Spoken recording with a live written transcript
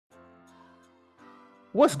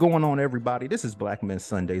What's going on, everybody? This is Black Men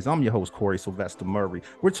Sundays. I'm your host, Corey Sylvester Murray.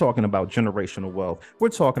 We're talking about generational wealth. We're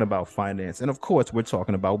talking about finance. And of course, we're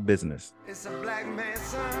talking about business. It's a Black Man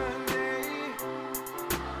Sunday.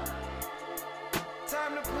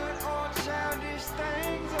 Time to put all childish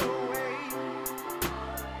things away.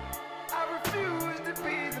 I refuse to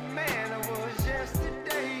be the man I was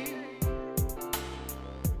yesterday.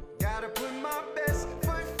 Gotta put my best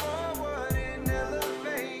foot forward and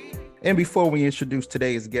elevate. And before we introduce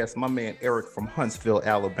today's guest, my man Eric from Huntsville,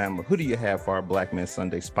 Alabama, who do you have for our Black Men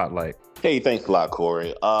Sunday Spotlight? Hey, thanks a lot,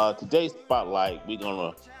 Corey. Today's spotlight, we're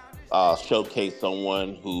gonna showcase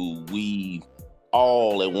someone who we've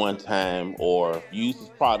all at one time or used his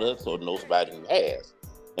products or knows somebody who has.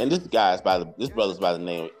 And this brother's by the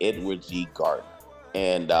name of Edward G. Gardner.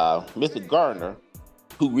 And Mr. Gardner,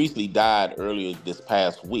 who recently died earlier this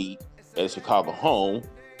past week at a Chicago home,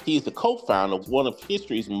 he's the co-founder of one of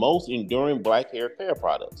history's most enduring black hair care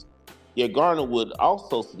products. Yet Gardner would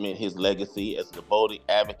also cement his legacy as a devoted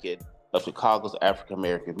advocate of Chicago's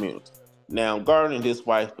African-American community. Now, Gardner and his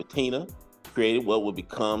wife, Bettina, created what would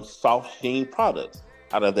become Soft Sheen Products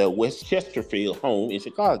out of their West Chesterfield home in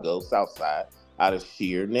Chicago, South Side, out of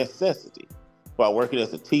sheer necessity. While working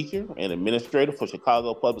as a teacher and administrator for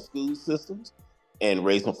Chicago public school systems and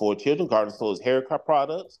raising 4 children, Gardner sold his haircut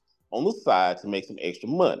products on the side to make some extra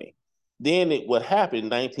money. Then what happened in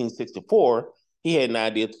 1964, he had an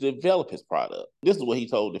idea to develop his product. This is what he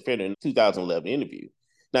told Defender in a 2011 interview.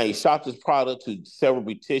 Now, he shopped his product to several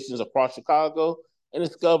beauticians across Chicago and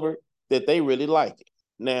discovered that they really liked it.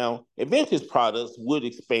 Now, eventually his products would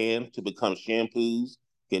expand to become shampoos,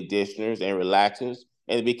 conditioners, and relaxers,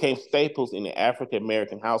 and it became staples in the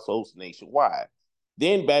African-American households nationwide.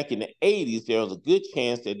 Then back in the 80s, there was a good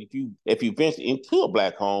chance that if you ventured into a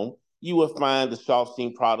black home, you would find the Soft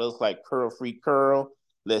Sheen products like Curl Free Curl,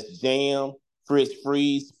 Let's Jam, Frizz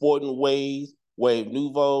Freeze, Sporting Waves, Wave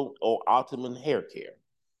Nouveau, or Optimum Hair Care.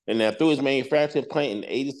 And now through his manufacturing plant in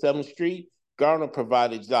 87th Street, Gardner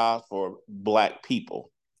provided jobs for black people.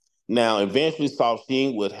 Now, eventually, Soft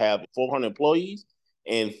Sheen would have 400 employees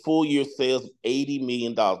and full year sales of $80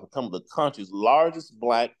 million, becoming the country's largest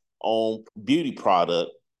black-owned beauty product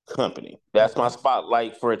company. That's my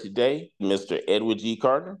spotlight for today, Mr. Edward G.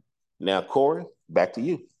 Gardner. Now, Corey, back to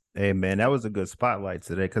you. Hey, man, that was a good spotlight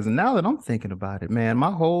today. Because now that I'm thinking about it, man, I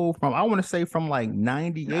want to say from like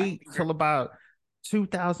 98 till about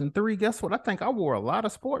 2003, guess what? I think I wore a lot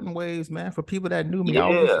of sporting waves, man. For people that knew me,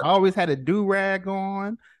 Yeah. I always had a do-rag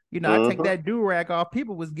on. I take that do-rag off.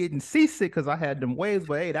 People was getting seasick because I had them waves.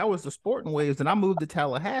 But hey, that was the sporting waves. And I moved to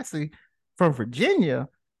Tallahassee from Virginia.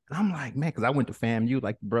 And I'm like, man, because I went to FAMU,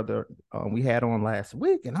 like the brother we had on last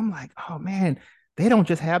week. And I'm like, oh, man, they don't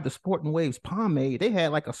just have the sporting waves pomade. They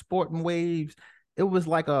had like a sporting waves. It was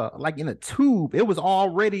like in a tube. It was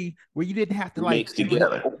already where you didn't have to like mixed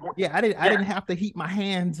together. Yeah, I didn't have to heat my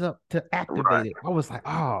hands up to activate it. I was like,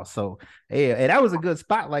 oh, so yeah, and that was a good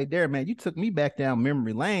spotlight there, man. You took me back down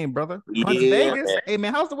memory lane, brother. Hunts Vegas. Man. Hey,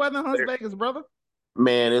 man, how's the weather in Hunts Vegas, brother?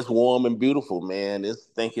 Man, it's warm and beautiful, man. I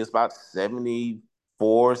think it's about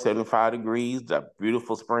 74, 75 degrees. A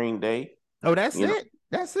beautiful spring day. Oh, that's it.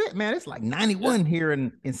 That's it, man. It's like 91 here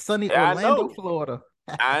in sunny Orlando, Florida.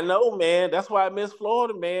 I know, man. That's why I miss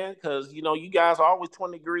Florida, man. Because you guys are always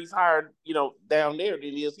 20 degrees higher, down there than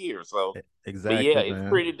it is here. So exactly, but yeah, it's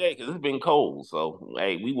pretty today because it's been cold. So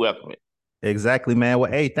hey, we welcome it. Exactly, man.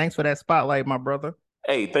 Well, hey, thanks for that spotlight, my brother.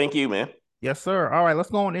 Hey, thank you, man. Yes, sir. All right, let's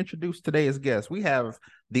go and introduce today's guest. We have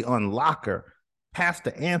the Unlocker,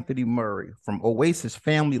 Pastor Anthony Murray from Oasis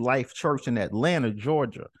Family Life Church in Atlanta,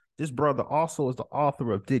 Georgia. This brother also is the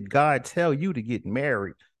author of Did God Tell You to Get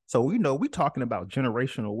Married? So, we're talking about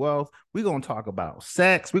generational wealth. We're going to talk about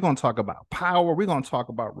sex. We're going to talk about power. We're going to talk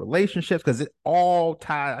about relationships because it all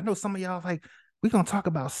ties. I know some of y'all like, we're going to talk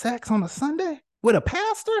about sex on a Sunday with a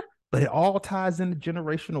pastor, but it all ties into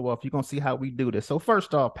generational wealth. You're going to see how we do this. So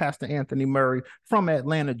first off, Pastor Anthony Murray from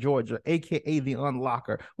Atlanta, Georgia, a.k.a. The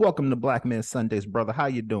Unlocker. Welcome to Black Men Sundays, brother. How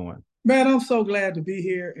you doing? Man, I'm so glad to be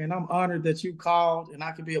here, and I'm honored that you called and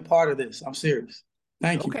I can be a part of this. I'm serious.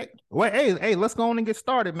 Thank you. Okay. Well, hey, let's go on and get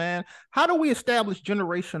started, man. How do we establish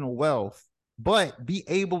generational wealth, but be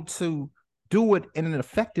able to do it in an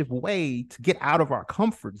effective way to get out of our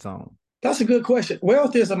comfort zone? That's a good question.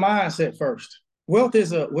 Wealth is a mindset first. Wealth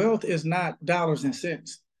is not dollars and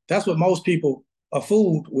cents. That's what most people are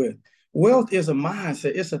fooled with. Wealth is a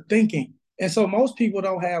mindset. It's a thinking. And so most people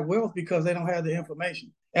don't have wealth because they don't have the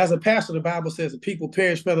information. As a pastor, the Bible says that people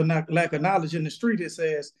perish for the lack of knowledge. In the street, it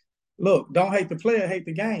says, look, don't hate the player, hate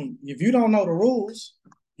the game. If you don't know the rules,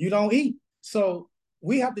 you don't eat. So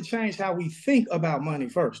we have to change how we think about money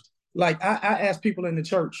first. Like I asked people in the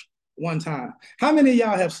church one time, how many of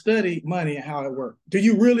y'all have studied money and how it works? Do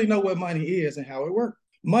you really know what money is and how it works?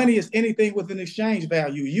 Money is anything with an exchange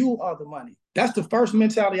value. You are the money. That's the first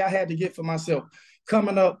mentality I had to get for myself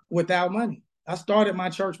coming up without money. I started my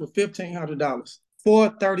church with $1,500,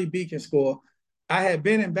 430 Beacon score. I had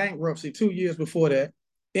been in bankruptcy 2 years before that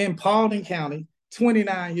in Paulding County,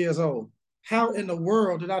 29 years old. How in the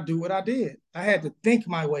world did I do what I did? I had to think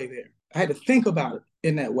my way there. I had to think about it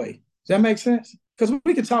in that way. Does that make sense? Because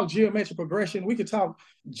we could talk geometric progression, we could talk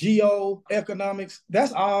geoeconomics.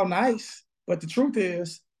 That's all nice. But the truth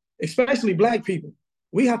is, especially Black people,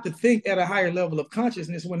 we have to think at a higher level of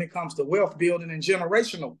consciousness when it comes to wealth building and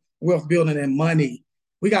generational wealth building and money.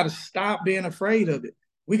 We got to stop being afraid of it.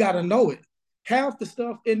 We got to know it. Half the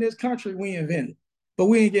stuff in this country we invented, but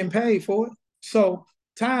we ain't getting paid for it. So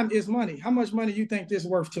time is money. How much money you think this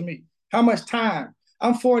worth to me? How much time?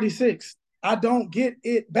 I'm 46. I don't get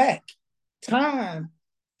it back. Time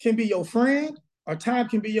can be your friend or time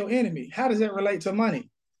can be your enemy. How does that relate to money?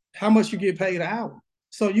 How much you get paid an hour?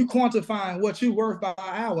 So you quantifying what you worth by an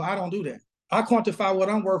hour. I don't do that. I quantify what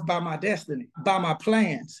I'm worth by my destiny, by my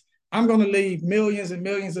plans. I'm going to leave millions and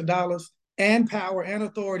millions of dollars and power and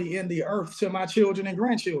authority in the earth to my children and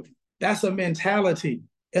grandchildren. That's a mentality.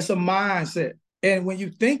 It's a mindset. And when you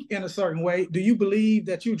think in a certain way, do you believe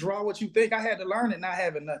that you draw what you think? I had to learn it not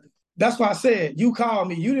having nothing. That's why I said, you called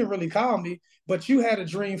me. You didn't really call me, but you had a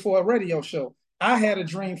dream for a radio show. I had a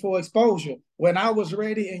dream for exposure. When I was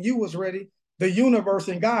ready and you was ready, the universe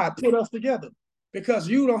and God put us together because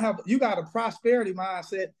you got a prosperity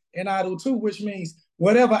mindset and I do too, which means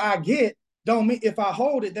whatever I get, don't mean if I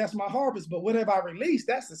hold it, that's my harvest, but whatever I release,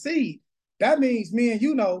 that's the seed. That means me and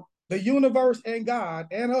you know, the universe and God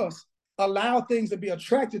and us allow things to be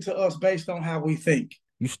attracted to us based on how we think.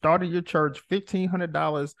 You started your church,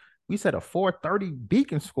 $1,500. We said a 430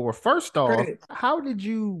 Beacon score. First off, Credit. how did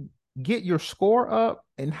you get your score up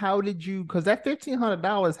and how did you, because that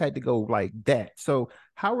 $1,500 had to go like that. So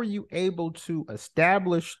how were you able to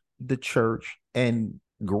establish the church and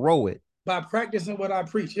grow it? By practicing what I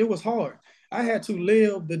preach. It was hard. I had to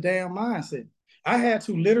live the damn mindset. I had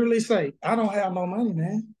to literally say, I don't have no money,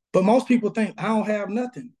 man. But most people think I don't have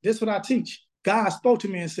nothing. This is what I teach. God spoke to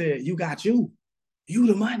me and said, you got you. You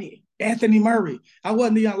the money. Anthony Murray. I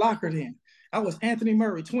wasn't the unlocker then. I was Anthony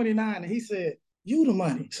Murray, 29, and he said, you the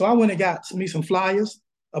money. So I went and got me some flyers,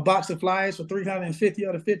 a box of flyers for 350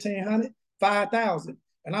 or the 1,500, 5,000.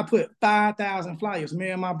 And I put 5,000 flyers, me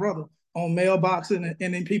and my brother, on mailboxes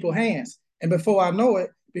and in people's hands. And before I know it,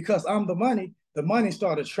 because I'm the money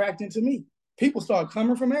started attracting to me. People started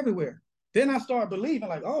coming from everywhere. Then I started believing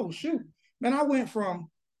like, oh, shoot. Man, I went from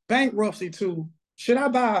bankruptcy to,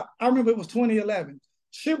 I remember it was 2011.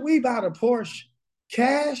 Should we buy the Porsche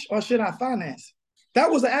cash or should I finance?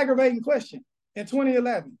 That was an aggravating question in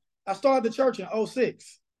 2011. I started the church in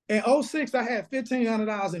 06. In 06, I had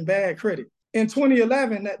 $1,500 in bad credit. In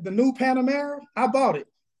 2011, the new Panamera, I bought it.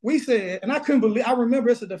 We said, and I couldn't believe, I remember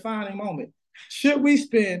it's a defining moment. Should we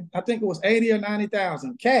spend, I think it was 80 or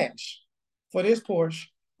 90,000 cash for this Porsche,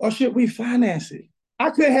 or should we finance it? I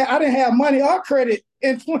didn't have money or credit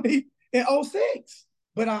in 06,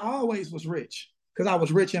 but I always was rich because I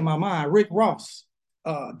was rich in my mind. Rick Ross,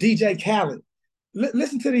 DJ Khaled.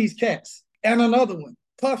 Listen to these cats. And another one,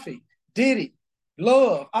 Puffy, Diddy,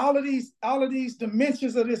 Love, all of these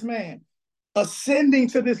dimensions of this man ascending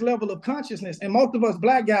to this level of consciousness. And most of us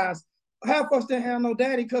Black guys, half of us didn't have no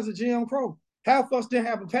daddy because of Jim Crow. Half of us didn't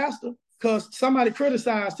have a pastor because somebody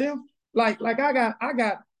criticized him. Like I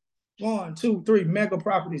got 1, 2, 3 mega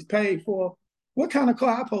properties paid for. What kind of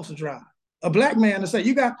car I supposed to drive? A Black man to say,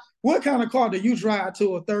 what kind of car do you drive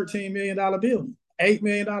to a $13 million building, $8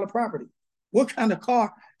 million property? What kind of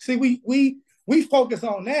car? See, we focus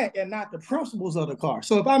on that and not the principles of the car.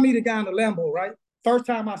 So if I meet a guy in a Lambo, right? First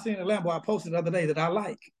time I seen a Lambo, I posted the other day that I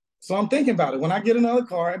like. So I'm thinking about it. When I get another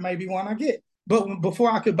car, it may be one I get. But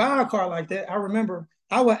before I could buy a car like that, I remember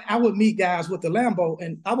I would meet guys with the Lambo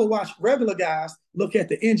and I would watch regular guys look at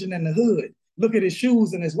the engine and the hood, look at his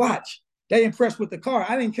shoes and his watch. They impressed with the car.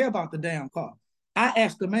 I didn't care about the damn car. I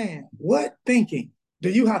asked the man, what thinking do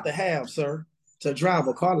you have to have, sir, to drive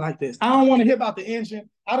a car like this? I don't want to hear about the engine.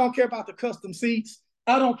 I don't care about the custom seats.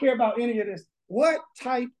 I don't care about any of this. What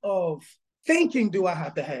type of thinking do I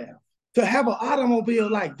have to have an automobile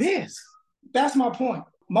like this? That's my point.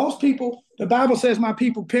 Most people, the Bible says my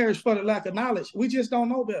people perish for the lack of knowledge. We just don't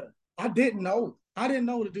know better. I didn't know. I didn't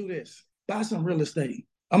know to do this. Buy some real estate.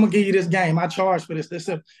 I'm going to give you this game. I charge for this.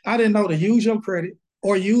 I didn't know to use your credit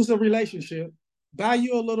or use a relationship. Buy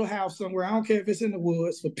you a little house somewhere. I don't care if it's in the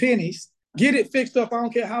woods for pennies. Get it fixed up. I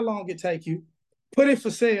don't care how long it take you. Put it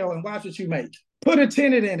for sale and watch what you make. Put a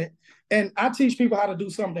tenant in it. And I teach people how to do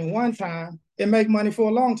something one time and make money for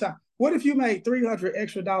a long time. What if you made $300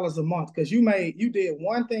 extra a month because you did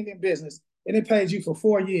one thing in business and it paid you for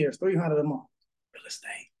 4 years, $300 a month? Real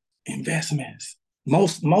estate, investments.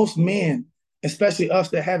 Most men, especially us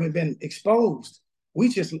that haven't been exposed,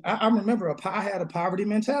 I remember I had a poverty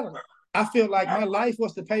mentality. I feel like my life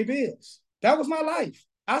was to pay bills. That was my life.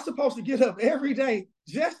 I was supposed to get up every day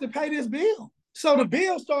just to pay this bill. So the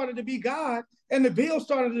bill started to be God, and the bill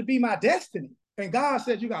started to be my destiny. And God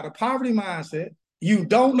said, you got a poverty mindset. You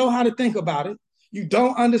don't know how to think about it. You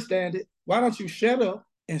don't understand it. Why don't you shut up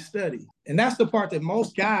and study? And that's the part that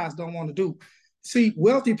most guys don't want to do. See,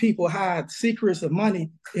 wealthy people hide secrets of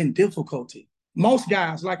money in difficulty. Most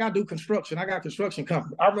guys, like I do construction, I got construction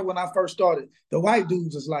company. I remember when I first started, the white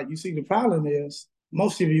dudes was like, you see, the problem is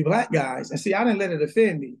most of you black guys, and see, I didn't let it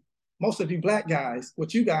offend me. Most of you black guys,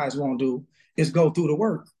 what you guys won't do is go through the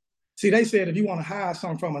work. See, they said if you want to hire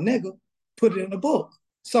something from a nigga, put it in a book.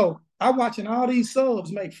 So I'm watching all these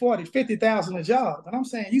subs make 40, 50,000 a job. And I'm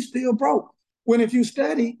saying, you still broke. When if you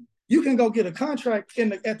study, you can go get a contract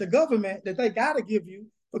at the government that they got to give you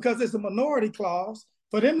because it's a minority clause.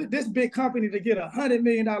 For them, this big company to get $100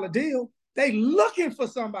 million deal, they looking for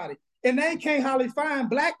somebody. And they can't hardly find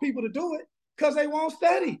black people to do it because they won't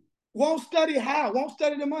study. Won't study how, won't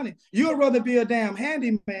study the money. You'd rather be a damn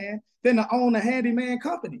handyman than to own a handyman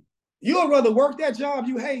company. You'd rather work that job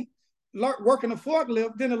you hate, working a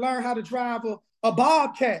forklift, than to learn how to drive a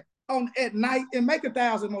Bobcat at night and make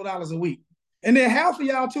 $1,000 more a week. And then half of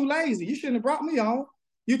y'all too lazy. You shouldn't have brought me on.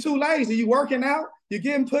 You too lazy. You working out, you're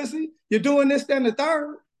getting pussy, you're doing this, that, and the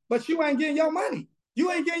third, but you ain't getting your money.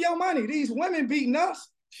 You ain't getting your money. These women beating us,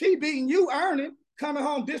 she beating you, earning, coming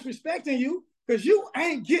home disrespecting you, because you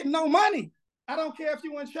ain't getting no money. I don't care if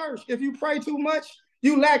you in church. If you pray too much,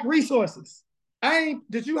 you lack resources.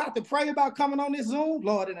 Did you have to pray about coming on this Zoom?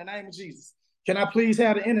 Lord, in the name of Jesus, can I please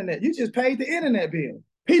have the internet? You just paid the internet bill.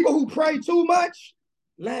 People who pray too much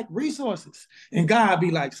lack resources. And God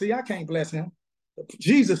be like, see, I can't bless him.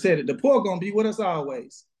 Jesus said it, the poor gonna be with us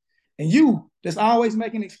always. And you that's always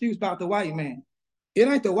making an excuse about the white man. It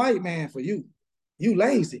ain't the white man for you. You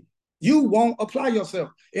lazy. You won't apply yourself.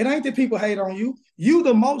 It ain't that people hate on you. You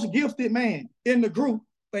the most gifted man in the group,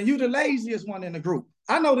 and you the laziest one in the group.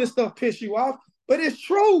 I know this stuff piss you off, but it's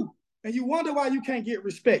true. And you wonder why you can't get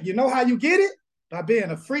respect. You know how you get it? By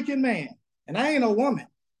being a freaking man. And I ain't a woman.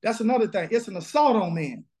 That's another thing. It's an assault on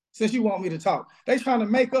men, since you want me to talk. They trying to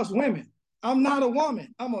make us women. I'm not a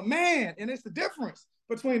woman. I'm a man. And it's the difference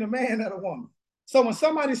between a man and a woman. So when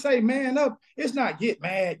somebody say man up, it's not get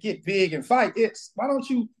mad, get big, and fight. It's why don't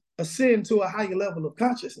you ascend to a higher level of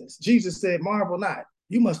consciousness? Jesus said, marvel not.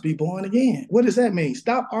 You must be born again. What does that mean?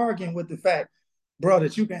 Stop arguing with the fact, bro,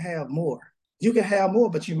 that you can have more. You can have more,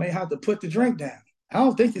 but you may have to put the drink down. I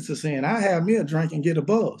don't think it's a sin. I have me a drink and get a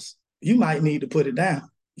buzz. You might need to put it down.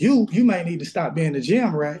 You might need to stop being the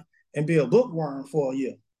gym rat and be a bookworm for a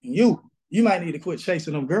year. And you might need to quit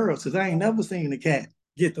chasing them girls, because I ain't never seen a cat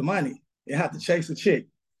get the money and have to chase a chick.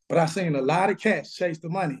 But I've seen a lot of cats chase the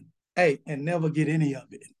money, and never get any of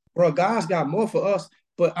it. Bro, God's got more for us,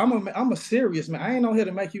 but I'm a serious man. I ain't on here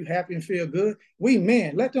to make you happy and feel good. We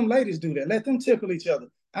men, let them ladies do that. Let them tickle each other.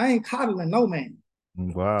 I ain't coddling no man.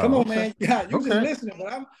 Wow. Come on, man. Yeah, you just listening,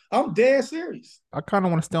 but I'm dead serious. I kind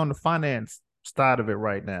of want to stay on the finance side of it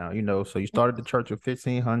right now. So you started the church with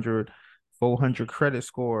 1,500, 400 credit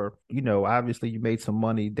score. Obviously you made some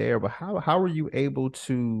money there, but how were you able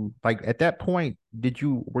to, like, at that point,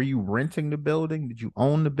 were you renting the building? Did you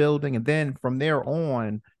own the building? And then from there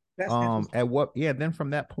on, then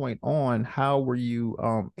from that point on, how were you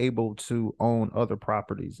able to own other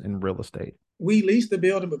properties in real estate? We leased the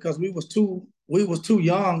building because we was too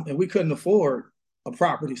young and we couldn't afford a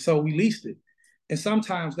property, so we leased it. And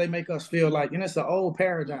sometimes they make us feel like, and it's an old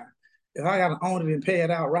paradigm, if I gotta own it and pay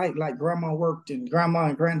it outright, like grandma worked and grandma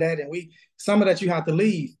and granddad, and some of that you have to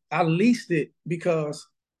leave. I leased it because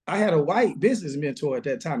I had a white business mentor at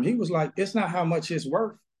that time. He was like, it's not how much it's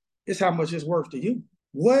worth, it's how much it's worth to you.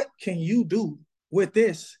 What can you do with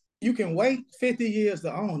this? You can wait 50 years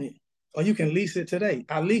to own it, or you can lease it today.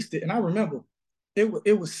 I leased it, and I remember it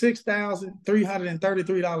was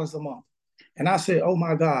 $6,333 a month. And I said, oh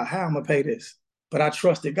my God, how am I gonna pay this? But I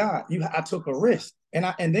trusted God. I took a risk.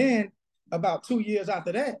 And then about 2 years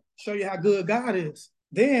after that, show you how good God is,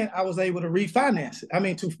 then I was able to refinance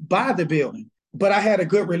it. To buy the building. But I had a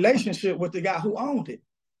good relationship with the guy who owned it.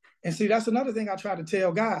 And see, that's another thing I try to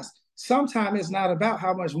tell guys. Sometimes it's not about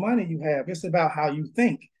how much money you have. It's about how you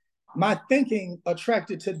think. My thinking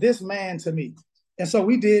attracted to this man to me. And so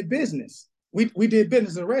we did business. we did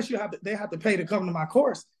business. The rest they have to pay to come to my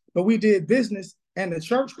course. But we did business, and the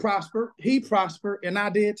church prospered. He prospered, and I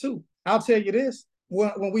did too. I'll tell you this: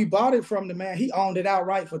 when we bought it from the man, he owned it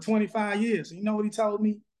outright for 25 years. You know what he told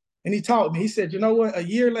me? And he taught me. He said, you know what? A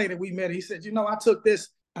year later, we met. He said, you know, I took this.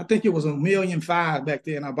 I think it was $1.5 million back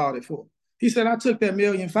then. I bought it for. He said, I took that $1.5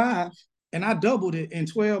 million and I doubled it in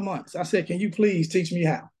 12 months. I said, can you please teach me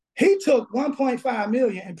how? He took 1.5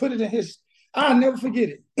 million and put it in his. I'll never forget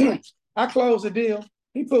it. I closed the deal.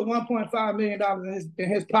 He put $1.5 million in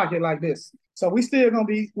his pocket like this. So we still gonna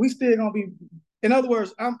be. In other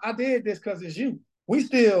words, I did this because it's you. We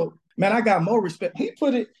still, man, I got more respect. He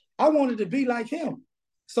put it. I wanted to be like him.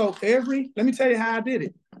 So let me tell you how I did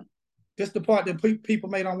it. This is the part that people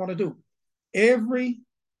may not want to do. Every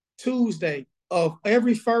Tuesday of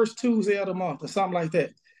every first Tuesday of the month or something like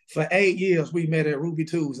that. For 8 years, we met at Ruby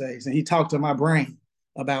Tuesdays, and he talked to my brain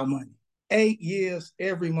about money. 8 years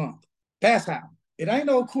every month. That's how. It ain't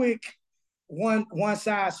no quick one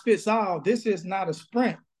size fits all. This is not a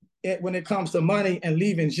sprint when it comes to money and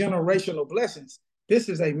leaving generational blessings. This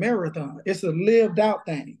is a marathon. It's a lived out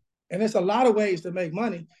thing. And there's a lot of ways to make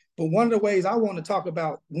money. But one of the ways I want to talk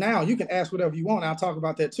about now, you can ask whatever you want, I'll talk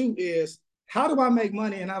about that too, is how do I make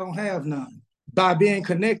money and I don't have none? By being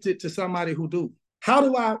connected to somebody who do. How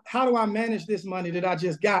do I manage this money that I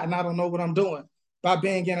just got and I don't know what I'm doing? By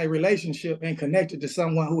being in a relationship and connected to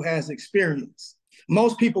someone who has experience.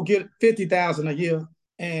 Most people get $50,000 a year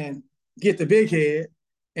and get the big head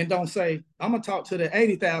and don't say, I'm gonna talk to the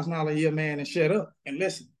 $80,000 a year man and shut up and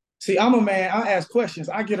listen. See, I'm a man, I ask questions.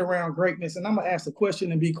 I get around greatness and I'm gonna ask a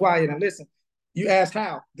question and be quiet and listen. You ask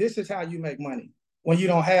how? This is how you make money when you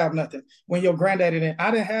don't have nothing. When your granddaddy didn't,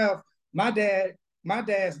 I didn't have, my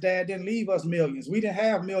dad's dad didn't leave us millions. We didn't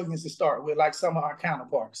have millions to start with like some of our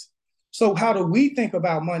counterparts. So how do we think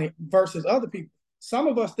about money versus other people? Some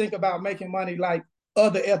of us think about making money like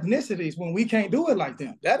other ethnicities when we can't do it like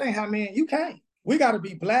them. That ain't how, man, you can't. We got to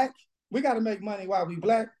be black. We got to make money while we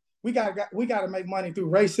black. We got to make money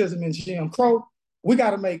through racism and Jim Crow. We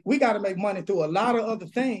got to make money through a lot of other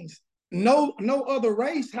things. No other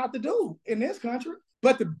race have to do in this country.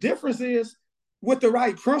 But the difference is with the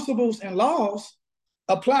right principles and laws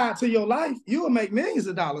applied to your life, you will make millions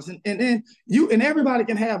of dollars. And then everybody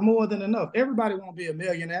can have more than enough. Everybody won't be a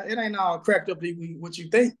millionaire. It ain't all cracked up what you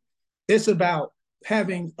think. It's about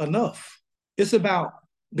having enough. It's about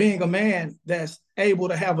being a man that's able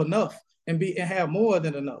to have enough and have more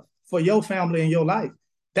than enough for your family and your life.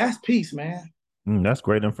 That's peace, man. That's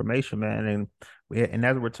great information, man. And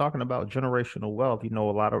as we're talking about generational wealth, a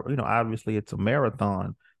lot of, obviously it's a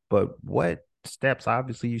marathon, but what steps,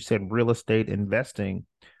 obviously you said real estate investing,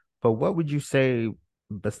 but what would you say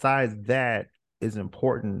besides that is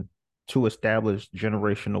important to establish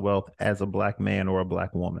generational wealth as a Black man or a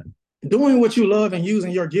Black woman? Doing what you love and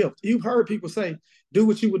using your gift. You've heard people say, do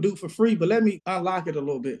what you would do for free, but let me unlock it a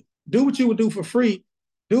little bit. Do what you would do for free.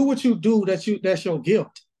 Do what you do that's your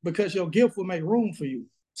gift, because your gift will make room for you.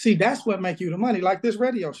 See, that's what make you the money, like this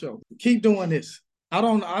radio show. Keep doing this. I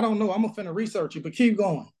don't know. I'm finna research you, but keep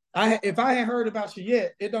going. If I ain't heard about you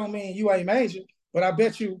yet, it don't mean you ain't major, but I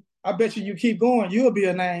bet you keep going, you'll be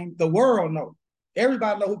a name the world know.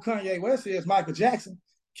 Everybody know who Kanye West is, Michael Jackson.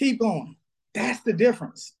 Keep going. That's the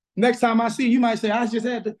difference. Next time I see you, might say,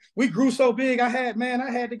 we grew so big, I had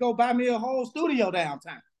to go buy me a whole studio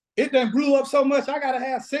downtown. It done grew up so much, I got to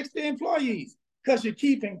have 60 employees because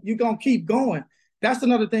you're going to keep going. That's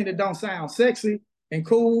another thing that don't sound sexy and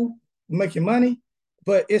cool, make you money,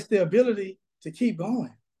 but it's the ability to keep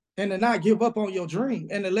going and to not give up on your dream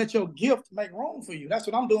and to let your gift make room for you. That's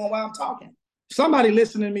what I'm doing while I'm talking. Somebody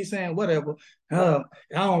listening to me saying, whatever, I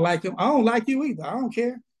don't like him. I don't like you either. I don't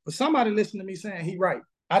care. But somebody listening to me saying, he right.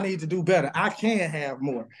 I need to do better. I can have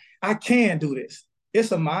more. I can do this.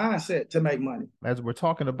 It's a mindset to make money. As we're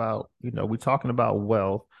talking about, we're talking about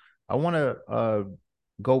wealth. I want to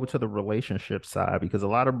go to the relationship side, because a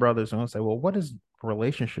lot of brothers are going to say, well, what does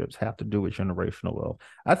relationships have to do with generational wealth?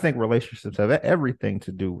 I think relationships have everything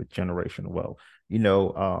to do with generational wealth.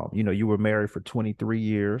 You were married for 23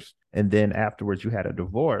 years and then afterwards you had a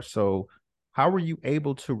divorce. So how were you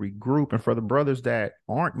able to regroup? And for the brothers that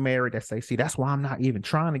aren't married, that say, see, that's why I'm not even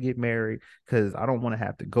trying to get married, because I don't want to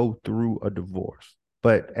have to go through a divorce.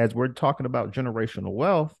 But as we're talking about generational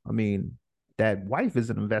wealth, I mean, that wife is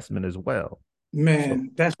an investment as well. Man,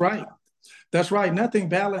 so, that's right. That's right. Nothing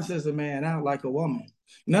balances a man out like a woman.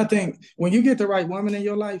 Nothing. When you get the right woman in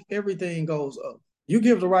your life, everything goes up. You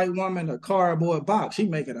give the right woman a cardboard box, she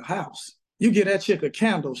make it a house. You give that chick a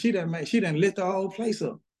candle, she done lit the whole place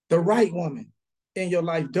up. The right woman in your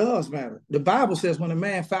life does matter. The Bible says when a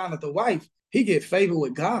man findeth a wife, he get favor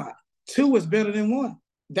with God. Two is better than one.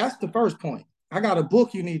 That's the first point. I got a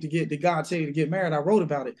book you need to get. Did God tell you to get married? I wrote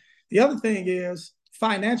about it. The other thing is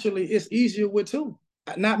financially, it's easier with two.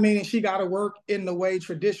 Not meaning she got to work in the way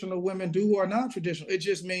traditional women do or non-traditional. It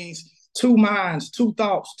just means two minds, two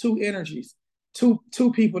thoughts, two energies, two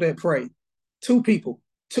people that pray, two people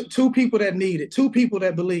that need it, two people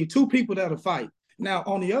that believe, two people that'll fight. Now,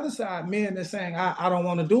 on the other side, men that saying, I don't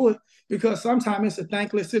want to do it because sometimes it's a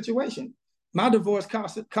thankless situation. My divorce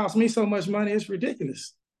cost me so much money, it's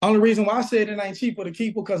ridiculous. Only reason why I said it ain't cheaper to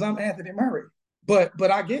keep because I'm Anthony Murray.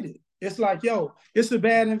 But I get it. It's like, yo, it's a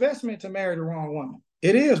bad investment to marry the wrong woman.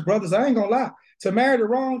 It is, brothers. I ain't gonna lie. To marry the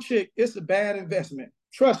wrong chick, it's a bad investment.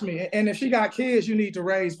 Trust me. And if she got kids you need to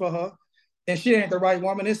raise for her, and she ain't the right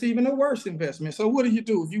woman, it's even a worse investment. So what do you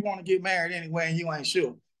do if you want to get married anyway and you ain't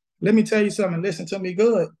sure? Let me tell you something. Listen to me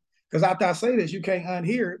good. Because after I say this, you can't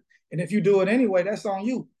unhear it. And if you do it anyway, that's on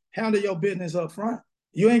you. Handle your business up front.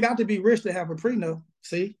 You ain't got to be rich to have a prenup.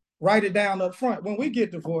 See? Write it down up front. When we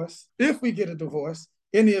get divorced, if we get a divorce,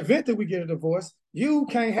 in the event that we get a divorce, you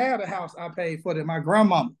can't have the house I paid for that my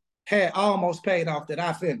grandmama had almost paid off that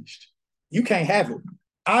I finished. You can't have it.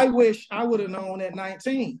 I wish I would have known at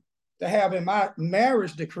 19 to have in my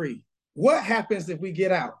marriage decree, what happens if we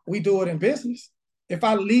get out? We do it in business. If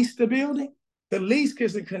I lease the building, the lease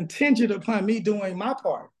is contingent upon me doing my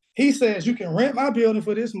part. He says you can rent my building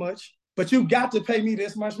for this much, but you got to pay me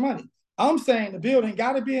this much money. I'm saying the building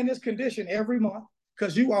got to be in this condition every month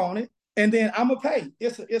because you own it. And then I'm gonna pay.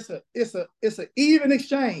 It's an even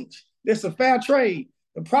exchange. It's a fair trade.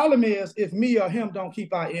 The problem is if me or him don't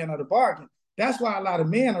keep our end of the bargain. That's why a lot of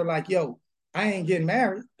men are like, yo, I ain't getting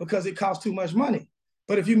married because it costs too much money.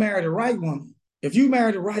 But if you marry the right woman,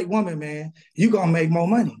 man, you gonna make more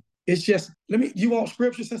money. It's just, you want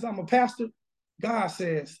scripture since I'm a pastor? God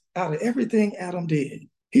says, out of everything Adam did,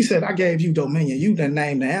 he said, I gave you dominion. You done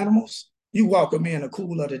named the animals. You walk them in the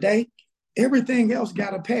cool of the day. Everything else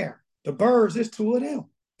got a pair. The birds, it's two of them.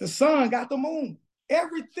 The sun got the moon.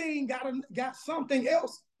 Everything got something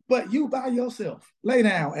else, but you by yourself. Lay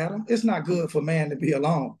down, Adam. It's not good for man to be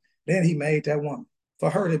alone. Then he made that woman for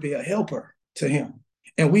her to be a helper to him.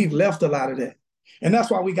 And we've left a lot of that. And that's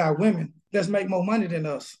why we got women that make more money than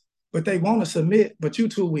us, but they want to submit, but you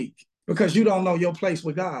too weak because you don't know your place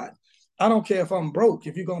with God. I don't care if I'm broke.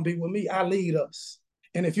 If you're going to be with me, I lead us.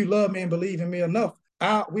 And if you love me and believe in me enough,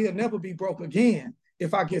 we'll never be broke again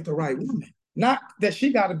if I get the right woman. Not that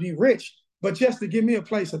she got to be rich, but just to give me a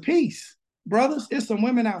place of peace. Brothers, it's some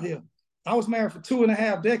women out here. I was married for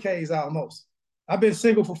 2.5 decades almost. I've been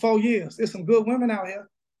single for 4 years. There's some good women out here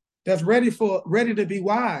that's ready to be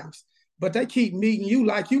wives, but they keep meeting you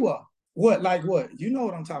like you are. What, like what? You know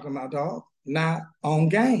what I'm talking about, dog. Not on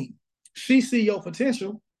game. She see your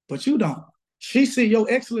potential, but you don't. She see your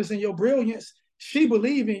excellence and your brilliance. She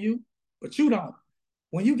believe in you, but you don't.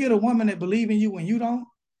 When you get a woman that believe in you when you don't,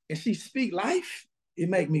 and she speak life, it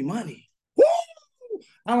make me money. Woo!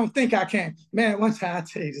 I don't think I can. Man, one time I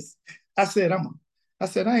tell you this, I said,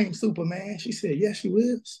 I ain't Superman. She said, yes, you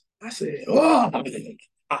is. I said, oh,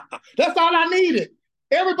 that's all I needed.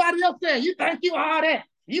 Everybody else said, you think you all that.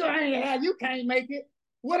 You can't make it.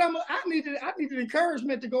 I needed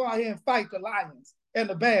encouragement to go out here and fight the lions and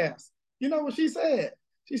the bears. You know what she said?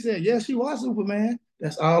 She said, yes, you are Superman.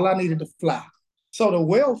 That's all I needed to fly. So the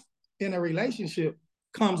wealth in a relationship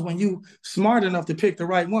comes when you smart enough to pick the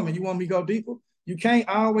right woman. You want me to go deeper? You can't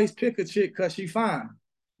always pick a chick because she fine.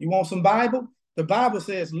 You want some Bible? The Bible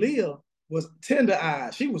says Leah was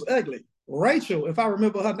tender-eyed. She was ugly. Rachel, if I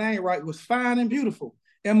remember her name right, was fine and beautiful.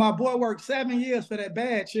 And my boy worked 7 years for that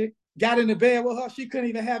bad chick. Got in the bed with her. She couldn't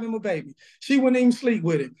even have him a baby. She wouldn't even sleep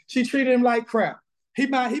with him. She treated him like crap. He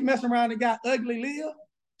messed around and got ugly Leah.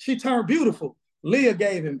 She turned beautiful. Leah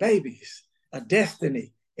gave him babies, a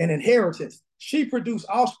destiny, an inheritance. She produced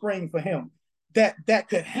offspring for him that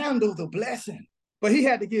could handle the blessing. But he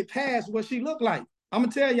had to get past what she looked like. I'm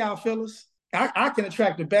going to tell y'all, fellas, I can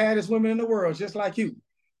attract the baddest women in the world just like you.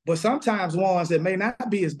 But sometimes ones that may not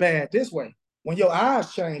be as bad this way. When your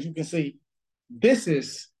eyes change, you can see this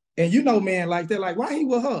is, and you know men like that, like, why he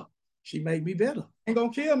with her? She made me better. Ain't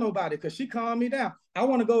gonna kill nobody because she calmed me down. I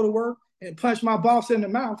want to go to work and punch my boss in the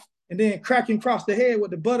mouth and then crack him across the head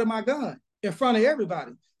with the butt of my gun in front of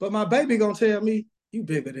everybody. But my baby gonna tell me, you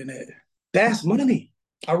bigger than that. That's money.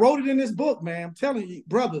 I wrote it in this book, man. I'm telling you,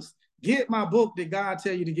 brothers, get my book, Did God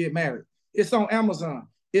Tell You to Get Married? It's on Amazon.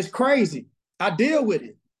 It's crazy. I deal with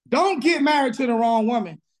it. Don't get married to the wrong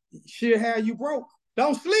woman. She'll have you broke.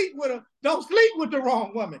 Don't sleep with her. Don't sleep with the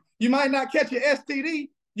wrong woman. You might not catch your STD.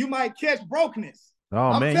 You might catch brokenness.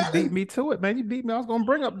 Oh, man, you beat me to it, man. You beat me. I was going to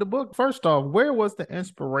bring up the book. First off, where was the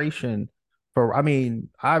inspiration I mean,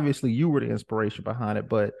 obviously you were the inspiration behind it,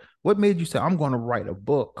 but what made you say, I'm going to write a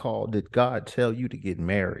book called Did God Tell You to Get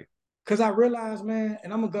Married? Because I realized, man,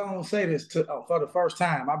 and I'm going to go and say this for the first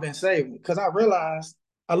time. I've been saving because I realized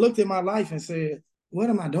I looked at my life and said, what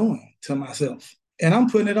am I doing to myself? And I'm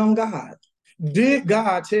putting it on God. Did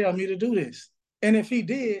God tell me to do this? And if he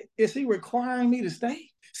did, is he requiring me to stay?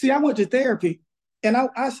 See, I went to therapy and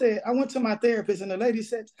I said, I went to my therapist and the lady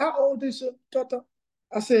said, how old is your daughter?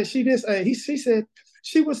 I said, she said,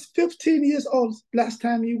 she was 15 years old last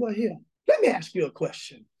time you were here. Let me ask you a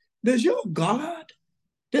question. Does your God,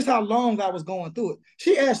 this is how long I was going through it.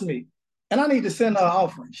 She asked me, and I need to send her an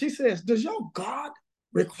offering. She says, does your God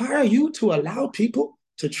require you to allow people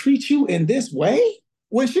to treat you in this way?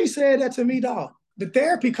 When she said that to me, dog, the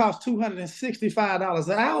therapy cost $265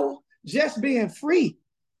 an hour. Just being free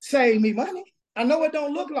saved me money. I know it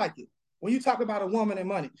don't look like it when you talk about a woman and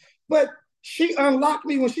money, but she unlocked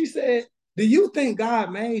me when she said, do you think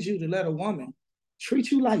God made you to let a woman treat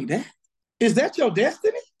you like that? Is that your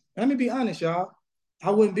destiny? Let me be honest, y'all. I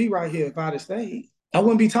wouldn't be right here if I'd have stayed. I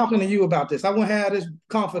wouldn't be talking to you about this. I wouldn't have this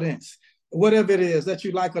confidence, whatever it is that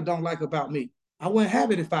you like or don't like about me. I wouldn't have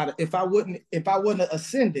it if I wouldn't have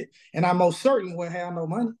ascended, and I most certainly wouldn't have no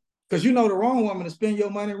money. Because you know the wrong woman to spend your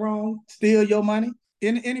money wrong, steal your money.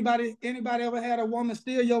 Anybody ever had a woman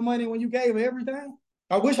steal your money when you gave her everything?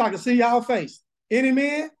 I wish I could see y'all face. Any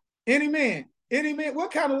man? Any man? Any man? What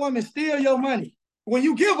kind of woman steal your money when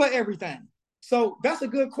you give her everything? So that's a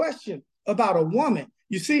good question about a woman.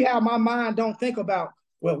 You see how my mind don't think about,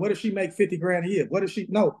 well, what if she make 50 grand a year? What if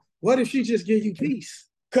she just give you peace?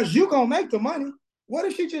 Because you're going to make the money. What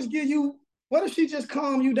if she just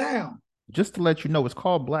calm you down? Just to let you know, it's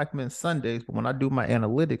called Black Men Sundays, but when I do my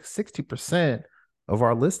analytics, 60% of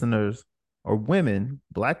our listeners are women,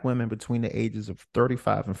 Black women between the ages of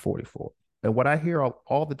 35 and 44. And what I hear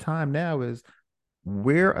all the time now is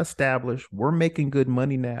we're established, we're making good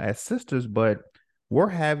money now as sisters, but we're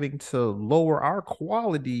having to lower our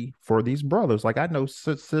quality for these brothers. Like I know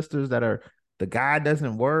sisters that are, the guy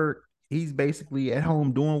doesn't work. He's basically at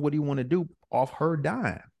home doing what he want to do off her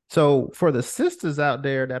dime. So for the sisters out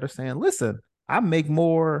there that are saying, listen, I make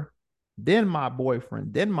more than my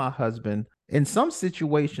boyfriend, than my husband. In some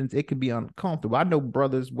situations, it can be uncomfortable. I know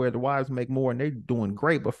brothers where the wives make more and they're doing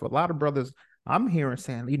great. But for a lot of brothers, I'm hearing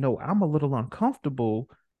saying, I'm a little uncomfortable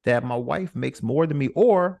that my wife makes more than me,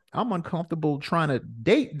 or I'm uncomfortable trying to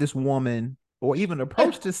date this woman or even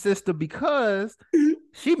approach this sister because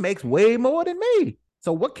she makes way more than me.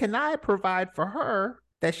 So what can I provide for her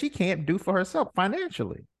that she can't do for herself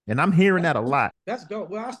financially? And I'm hearing that a lot. Let's go.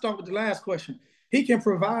 Well, I'll start with the last question. He can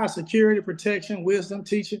provide security, protection, wisdom,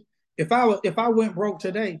 teaching. If I went broke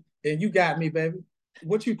today and you got me, baby,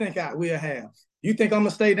 what you think I will have? You think I'm gonna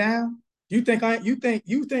stay down? You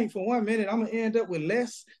think for 1 minute I'm gonna end up with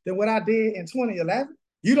less than what I did in 2011?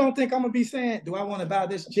 You don't think I'm gonna be saying, do I want to buy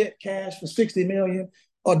this jet cash for 60 million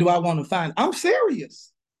or do I want to find? I'm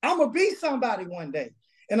serious. I'm gonna be somebody one day.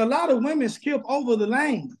 And a lot of women skip over the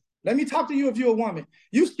lane. Let me talk to you if you're a woman.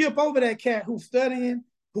 You skip over that cat who's studying,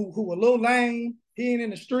 who a little lame, he ain't in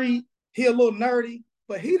the street, he a little nerdy,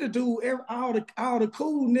 but he the dude all the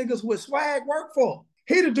cool niggas with swag work for.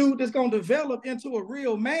 He the dude that's gonna develop into a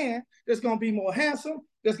real man that's gonna be more handsome,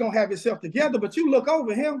 that's gonna have himself together, but you look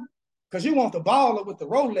over him because you want the baller with the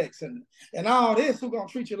Rolex and all this who gonna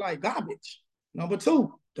treat you like garbage. Number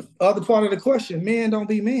two, the other part of the question, men don't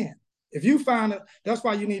be men. If you find it, that's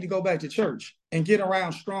why you need to go back to church and get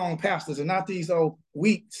around strong pastors and not these old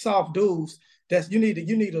weak, soft dudes. You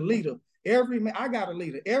need a leader. I got a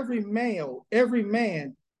leader. Every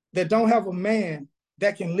man that don't have a man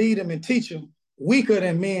that can lead him and teach him weaker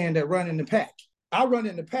than men that run in the pack. I run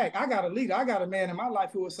in the pack. I got a leader. I got a man in my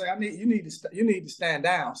life who will say, you need to stand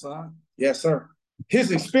down, son. Yes, sir.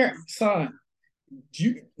 His experience, son.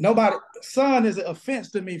 Son is an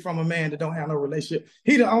offense to me from a man that don't have no relationship.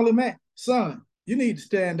 He the only man. Son, you need to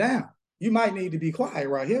stand down. You might need to be quiet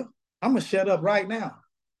right here. I'm gonna shut up right now.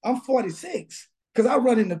 I'm 46 because I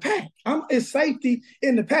run in the pack. It's safety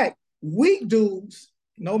in the pack. Weak dudes,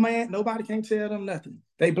 nobody can tell them nothing.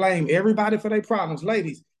 They blame everybody for their problems.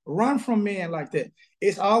 Ladies, run from men like that.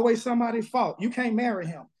 It's always somebody's fault. You can't marry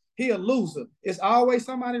him. He a loser. It's always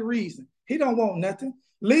somebody's reason. He don't want nothing.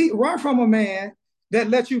 Run from a man that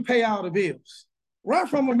lets you pay all the bills. Run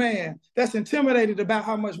from a man that's intimidated about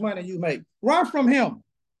how much money you make. Run from him.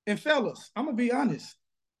 And fellas, I'm gonna be honest.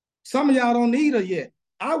 Some of y'all don't need her yet.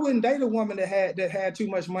 I wouldn't date a woman that had too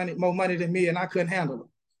much money, more money than me, and I couldn't handle her.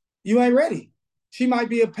 You ain't ready. She might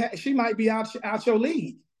be out your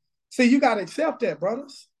league. See, you gotta accept that,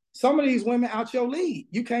 brothers. Some of these women out your league.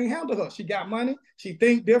 You can't handle her. She got money. She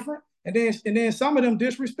think different. And then some of them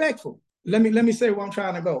disrespectful. Let me say where I'm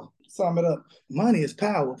trying to go. Sum it up. Money is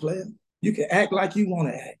power, player. You can act like you want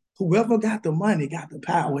to act. Whoever got the money got the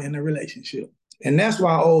power in the relationship. And that's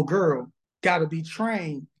why old girl got to be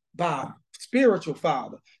trained by a spiritual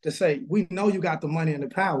father to say, we know you got the money and the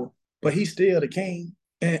power, but he's still the king.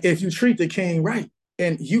 And if you treat the king right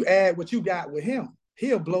and you add what you got with him,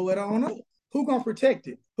 he'll blow it on up. Who gonna protect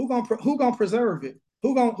it? Who gonna preserve it?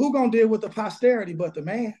 Who gonna deal with the posterity but the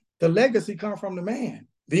man? The legacy come from the man.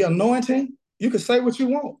 The anointing, you can say what you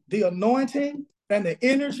want. The anointing and the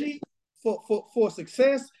energy for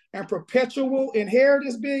success and perpetual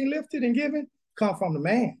inheritance being lifted and given come from the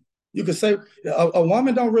man. You could say a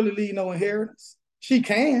woman don't really leave no inheritance. She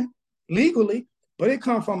can legally, but it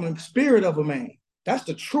comes from the spirit of a man. That's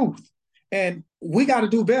the truth. And we got to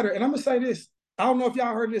do better. And I'm gonna say this. I don't know if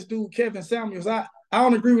y'all heard this dude, Kevin Samuels. I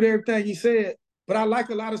don't agree with everything he said, but I like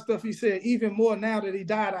a lot of stuff he said, even more now that he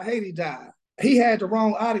died. I hate he died. He had the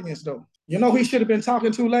wrong audience, though. You know who he should have been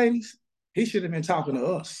talking to, ladies? He should have been talking to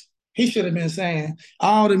us. He should have been saying,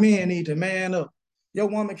 all the men need to man up. Your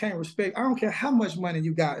woman can't respect. I don't care how much money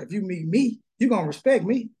you got. If you meet me, you're going to respect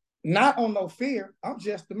me. Not on no fear. I'm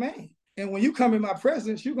just the man. And when you come in my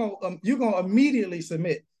presence, you're gonna immediately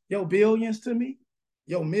submit your billions to me,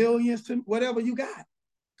 your millions to me, whatever you got.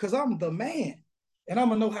 Because I'm the man. And I'm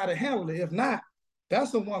going to know how to handle it. If not,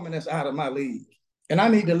 that's a woman that's out of my league. And I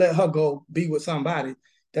need to let her go be with somebody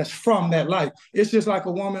that's from that life. It's just like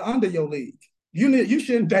a woman under your league. You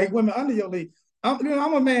shouldn't date women under your league. I'm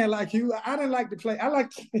a man like you. I didn't like to play. I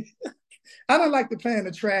don't like to play in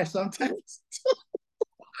the trash sometimes.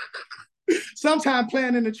 Sometimes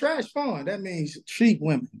playing in the trash fun. That means cheap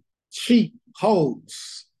women, cheap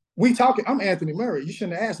hoes. I'm Anthony Murray. You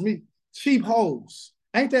shouldn't have asked me. Cheap hoes.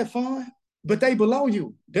 Ain't that fun? But they below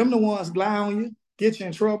you. Them the ones lie on you, get you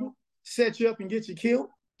in trouble, set you up and get you killed.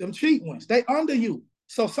 Them cheap ones. They under you.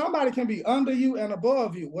 So somebody can be under you and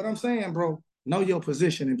above you. What I'm saying, bro, know your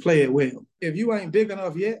position and play it well. If you ain't big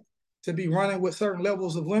enough yet to be running with certain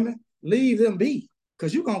levels of women, leave them be,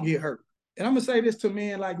 because you're going to get hurt. And I'm going to say this to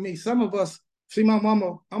men like me. Some of us, see my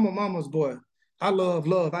mama, I'm a mama's boy. I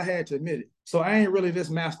love. I had to admit it. So I ain't really this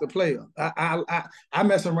master player. I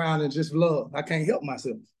mess around and just love. I can't help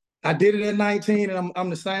myself. I did it at 19 and I'm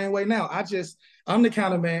the same way now. I'm the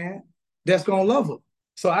kind of man that's going to love her.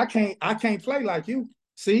 So I can't play like you.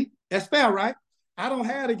 See, that's fair, right? I don't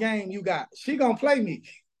have the game you got. She gonna play me,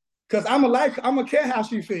 cause I'm gonna care how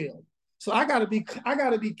she feel. So I gotta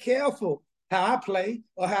be careful how I play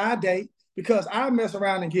or how I date, because I mess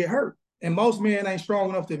around and get hurt. And most men ain't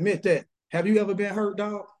strong enough to admit that. Have you ever been hurt,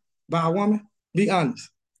 dog, by a woman? Be honest.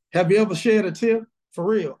 Have you ever shed a tear? For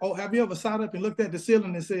real. Oh, have you ever sat up and looked at the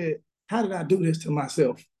ceiling and said, how did I do this to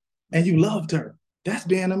myself? And you loved her. That's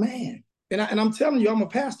being a man. And I'm telling you, I'm a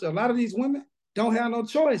pastor. A lot of these women don't have no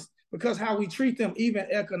choice, because how we treat them, even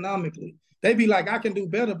economically. They be like, I can do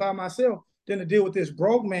better by myself than to deal with this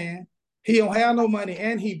broke man. He don't have no money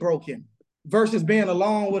and he broken, versus being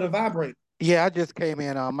alone with a vibrator. Yeah, I just came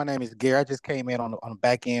in. My name is Gary. I just came in on the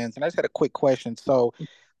back ends, and I just had a quick question. So,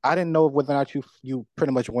 I didn't know whether or not you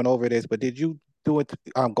pretty much went over this, but did you do it?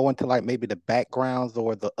 Go into like maybe the backgrounds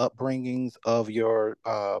or the upbringings of your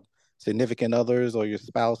significant others or your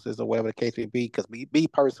spouses or whatever the case may be? Because me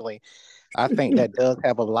personally, I think that does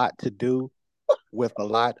have a lot to do with a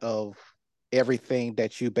lot of everything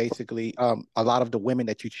that you basically, a lot of the women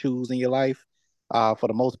that you choose in your life. For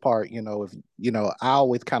the most part, I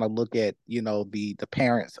always kind of look at, the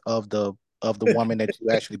parents of the woman that you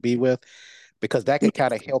actually be with, because that can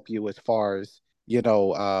kind of help you as far as,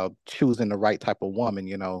 choosing the right type of woman,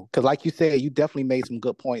 because like you said, you definitely made some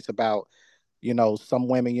good points about, some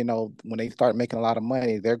women, when they start making a lot of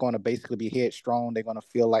money, they're going to basically be headstrong. They're going to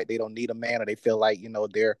feel like they don't need a man, or they feel like,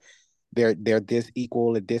 they're this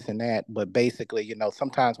equal and this and that. But basically,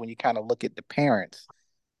 sometimes when you kind of look at the parents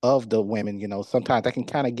of the women, sometimes that can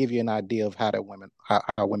kind of give you an idea of how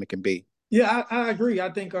women can be. Yeah, I agree.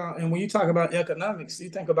 I think, and when you talk about economics,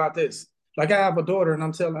 you think about this. Like, I have a daughter, and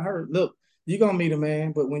I'm telling her, look, you're gonna meet a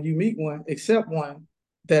man, but when you meet one, accept one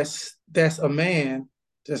that's a man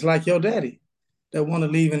just like your daddy, that want to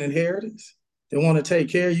leave an inheritance, that want to take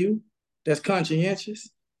care of you, that's conscientious,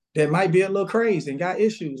 that might be a little crazy and got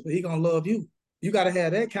issues, but he gonna love you. You got to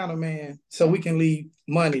have that kind of man so we can leave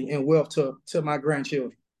money and wealth to my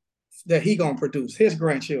grandchildren, that he gonna produce, his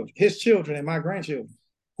grandchildren, his children, and my grandchildren.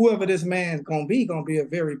 Whoever this man's gonna be a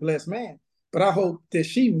very blessed man. But I hope that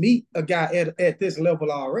she meet a guy at this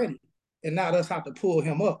level already, and not us have to pull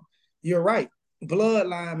him up. You're right.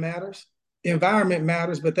 Bloodline matters, environment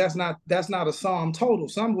matters, but that's not a sum total.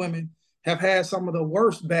 Some women have had some of the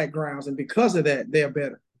worst backgrounds, and because of that, they're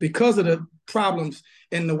better. because of the problems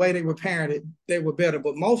and the way they were parented, they were better.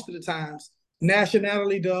 But most of the times,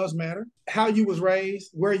 nationality does matter. How you was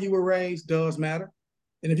raised, where you were raised does matter.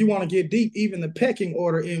 And if you want to get deep, even the pecking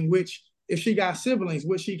order in which, if she got siblings,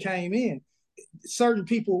 which she came in, certain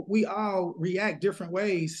people, we all react different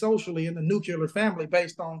ways socially in the nuclear family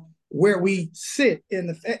based on where we sit in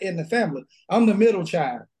the family. I'm the middle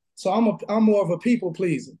child, so I'm more of a people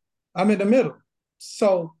pleaser. I'm in the middle,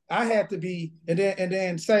 so I had to be, and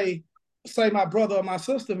then say my brother or my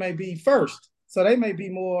sister may be first, so they may be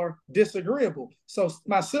more disagreeable. So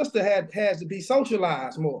my sister had to be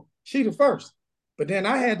socialized more. She the first, but then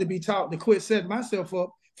I had to be taught to quit setting myself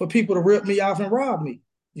up for people to rip me off and rob me.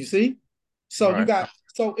 You see? So you got,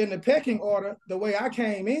 so in the pecking order, the way I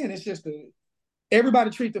came in, it's just everybody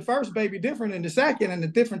treat the first baby different than the second, and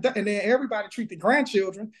and then everybody treat the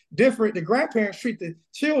grandchildren different. The grandparents treat the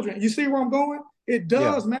children. You see where I'm going? It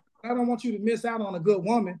does matter. I don't want you to miss out on a good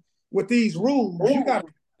woman with these rules. You got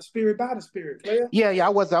to spirit by the spirit, player. Yeah. I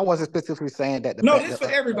wasn't specifically saying that. This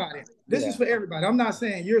for everybody. This is for everybody. I'm not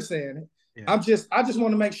saying you're saying it. Yeah. I just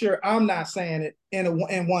want to make sure I'm not saying it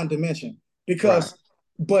in one dimension, because. Right.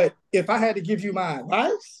 But if I had to give you my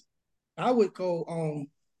advice, I would go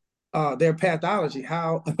on their pathology.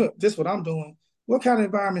 How this is what I'm doing. What kind of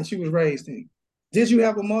environment you was raised in? Did you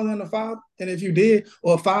have a mother and a father? And if you did,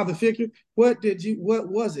 or a father figure, what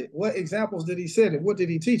was it? What examples did he set it? What did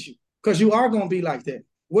he teach you? Because you are going to be like that.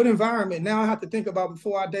 What environment? Now I have to think about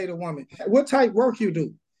before I date a woman. What type work you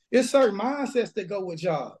do? It's certain mindsets that go with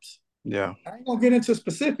jobs. Yeah. I ain't gonna get into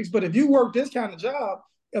specifics, but if you work this kind of job,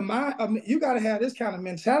 you got to have this kind of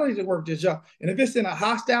mentality to work this job. And if it's in a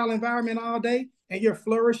hostile environment all day and you're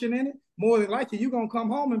flourishing in it, more than likely you're going to come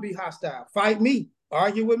home and be hostile. Fight me,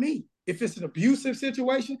 argue with me. If it's an abusive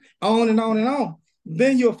situation, on and on and on,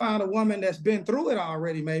 then you'll find a woman that's been through it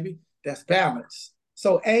already, maybe, that's balanced.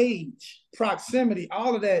 So age, proximity,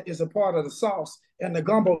 all of that is a part of the sauce and the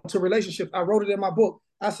gumbo to relationships. I wrote it in my book.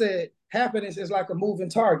 I said, happiness is like a moving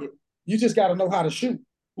target. You just got to know how to shoot.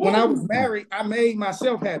 When I was married, I made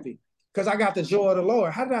myself happy because I got the joy of the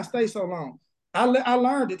Lord. How did I stay so long? I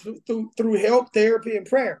learned it through help, therapy, and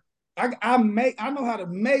prayer. I know how to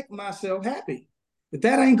make myself happy, but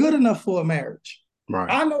that ain't good enough for a marriage. Right.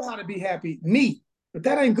 I know how to be happy, me, but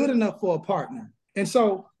that ain't good enough for a partner. And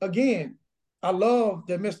so again, I love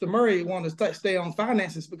that Mr. Murray wanted to stay on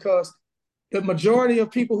finances, because the majority of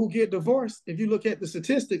people who get divorced, if you look at the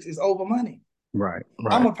statistics, is over money. Right.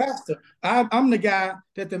 I'm a pastor. I'm the guy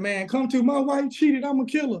that the man come to. My wife cheated. I'm a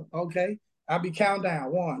killer. Okay. I'll be counting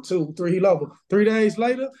down. 1, 2, 3. He love her. 3 days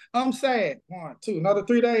later, I'm sad. 1, 2. Another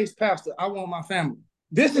 3 days, pastor. I want my family.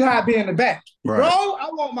 This is how I be in the back. Right. Bro, I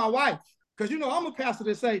want my wife. Because, I'm a pastor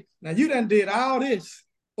that say, now you done did all this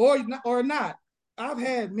or not. I've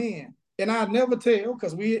had men, and I never tell,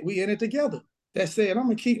 because we in it together, that said, I'm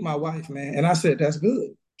going to keep my wife, man. And I said, that's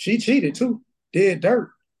good. She cheated too. Did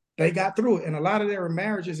dirt. They got through it, and a lot of their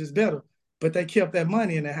marriages is better, but they kept that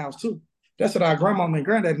money in their house too. That's what our grandmama and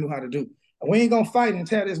granddaddy knew how to do. And we ain't gonna fight and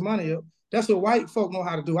tear this money up. That's what white folk know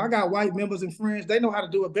how to do. I got white members and friends, they know how to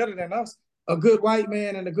do it better than us. A good white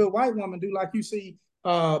man and a good white woman do like you see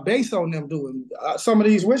base on them doing. Some of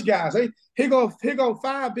these rich guys, here go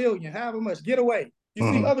 $5 billion, however much, get away.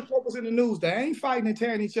 You see other couples in the news, they ain't fighting and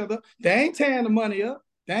tearing each other. They ain't tearing the money up.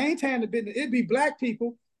 They ain't tearing the business. It'd be black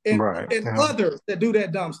people and others that do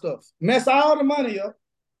that dumb stuff. Mess all the money up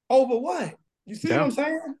over what? You see what I'm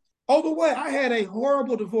saying? Over what? I had a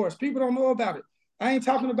horrible divorce. People don't know about it. I ain't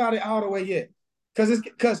talking about it all the way yet, because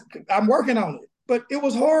I'm working on it. But it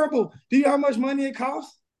was horrible. Do you know how much money it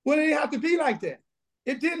cost? Well, it didn't have to be like that.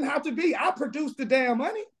 It didn't have to be. I produced the damn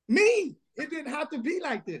money. Me. It didn't have to be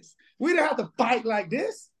like this. We didn't have to fight like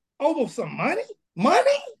this over some money.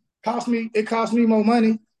 Money it cost me more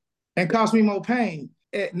money and cost me more pain.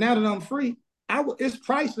 Now that I'm free, it's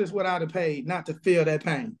priceless what I'd have paid not to feel that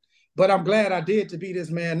pain. But I'm glad I did to be this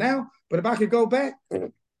man now. But if I could go back,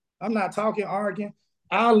 I'm not talking, arguing.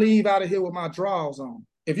 I'll leave out of here with my drawers on.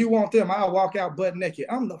 If you want them, I'll walk out butt naked.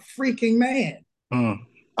 I'm the freaking man.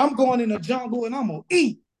 I'm going in the jungle and I'm going to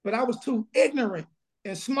eat. But I was too ignorant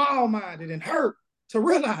and small-minded and hurt to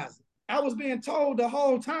realize it. I was being told the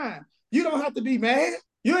whole time, you don't have to be mad.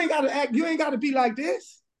 You ain't got to act. You ain't got to be like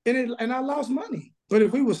this. And I lost money. But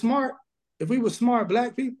if we were smart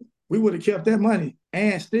black people, we would have kept that money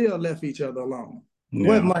and still left each other alone. Yeah.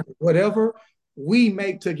 What money? Whatever we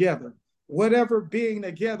make together, whatever being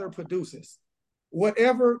together produces,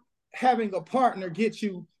 whatever having a partner gets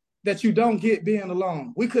you that you don't get being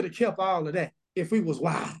alone. We could have kept all of that if we was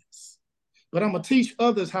wise. But I'm going to teach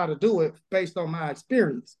others how to do it based on my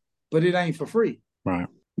experience, but it ain't for free. Right.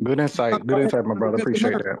 Good insight. Good insight, my brother. Mr.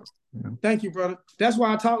 Appreciate Murray, that. Yeah. thank you, brother. That's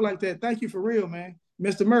why I talk like that. Thank you for real, man.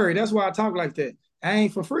 Mr. Murray, that's why I talk like that. I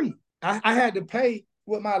ain't for free. I had to pay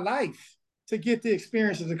with my life to get the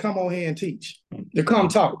experiences to come on here and teach, to come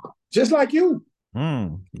talk, just like you.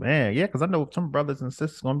 Man, yeah, because I know some brothers and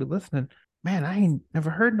sisters gonna be listening. Man, I ain't never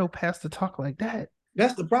heard no pastor talk like that.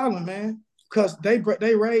 That's the problem, man. Because they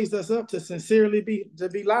raised us up to sincerely be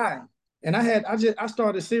lying. And I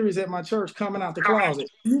started a series at my church, Coming Out the Closet.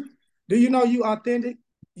 Do you know you authentic?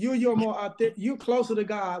 You're more authentic. You're closer to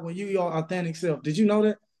God when you're your authentic self. Did you know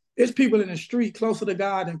that? It's people in the street closer to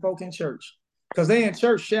God than folk in church. Because they in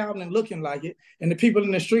church shouting and looking like it. And the people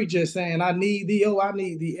in the street just saying, I need thee, oh, I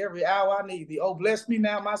need thee. Every hour I need thee. Oh, bless me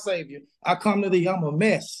now, my Savior. I come to thee. I'm a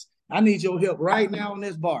mess. I need your help right now in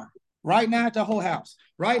this bar. Right now at the whole house.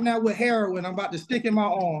 Right now with heroin, I'm about to stick in my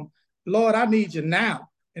arm. Lord, I need you now.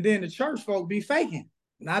 And then the church folk be faking.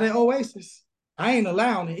 Not at Oasis. I ain't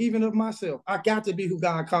allowing it, even of myself. I got to be who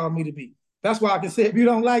God called me to be. That's why I can say, if you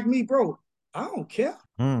don't like me, bro, I don't care.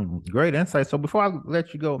 Great insight. So before I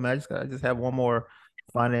let you go, man, I just have one more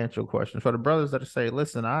financial question for the brothers that say,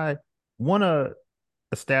 listen, I want to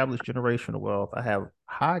establish generational wealth. I have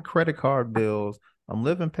high credit card bills. I'm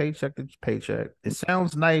living paycheck to paycheck. It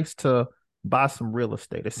sounds nice to buy some real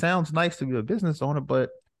estate. It sounds nice to be a business owner,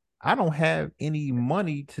 but I don't have any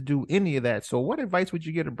money to do any of that. So what advice would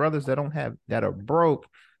you give to brothers that are broke,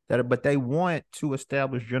 but they want to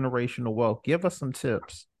establish generational wealth? Give us some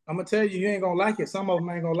tips. I'm gonna tell you, you ain't gonna like it. Some of them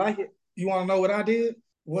ain't gonna like it. You want to know what I did?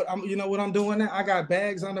 You know what I'm doing now? I got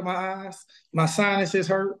bags under my eyes. My sinuses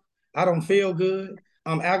hurt. I don't feel good.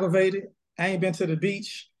 I'm aggravated. I ain't been to the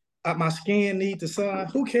beach. My skin needs the sun.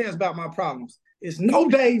 Who cares about my problems? It's no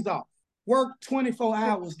days off. Work 24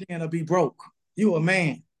 hours, then I'll be broke. You a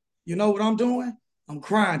man. You know what I'm doing? I'm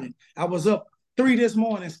grinding. I was up 3 this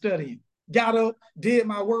morning studying. Got up, did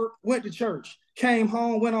my work, went to church, came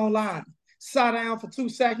home, went online. Sat down for 2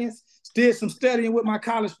 seconds, did some studying with my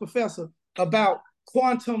college professor about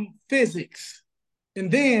quantum physics.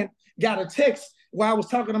 And then got a text while I was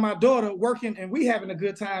talking to my daughter, working, and we having a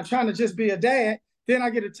good time, trying to just be a dad. Then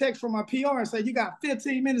I get a text from my PR and say, you got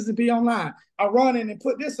 15 minutes to be online. I run in and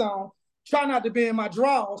put this on, try not to be in my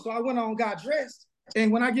drawers. So I went on, got dressed.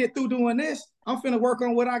 And when I get through doing this, I'm finna work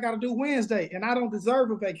on what I got to do Wednesday. And I don't deserve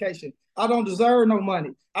a vacation. I don't deserve no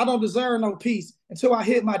money. I don't deserve no peace until I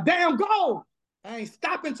hit my damn goal. I ain't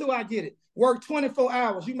stopping until I get it. Work 24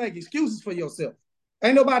 hours. You make excuses for yourself.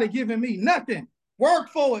 Ain't nobody giving me nothing. Work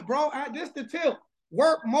for it, bro. This the tip.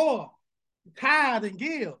 Work more. Tithe and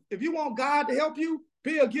give. If you want God to help you,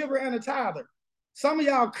 be a giver and a tither. Some of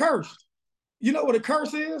y'all cursed. You know what a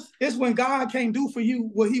curse is? It's when God can't do for you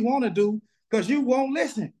what he want to do because you won't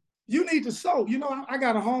listen. You need to sow. You know, I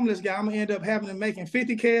got a homeless guy. I'm going to end up having him making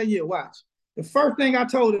 $50K a year. Watch. The first thing I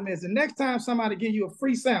told him is the next time somebody give you a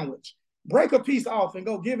free sandwich, break a piece off and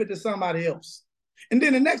go give it to somebody else. And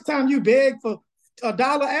then the next time you beg for $1,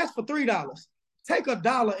 ask for $3. Take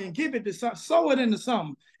 $1 and give it to something, sow it into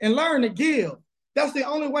something and learn to give. That's the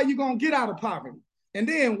only way you're going to get out of poverty. And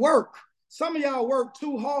then work. Some of y'all work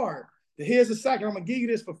too hard. Here's a second. I'm going to give you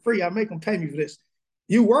this for free. I make them pay me for this.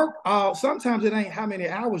 You work, sometimes it ain't how many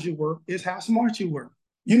hours you work, it's how smart you work.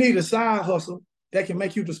 You need a side hustle that can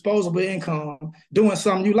make you disposable income doing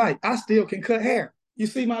something you like. I still can cut hair. You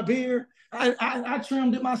see my beard? I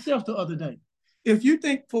trimmed it myself the other day. If you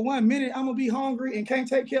think for 1 minute I'm going to be hungry and can't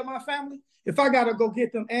take care of my family, if I got to go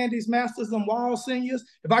get them Andes Masters, them Wall Seniors,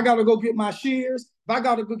 if I got to go get my shears, if I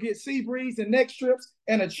got to go get sea breeze and neck strips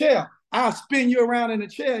and a chair, I'll spin you around in a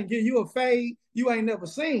chair and give you a fade you ain't never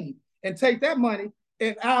seen and take that money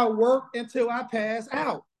and I'll work until I pass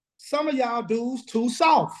out. Some of y'all dudes too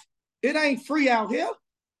soft. It ain't free out here.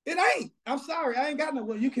 It ain't. I'm sorry. I ain't got no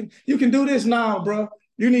way. You can do this now, bro.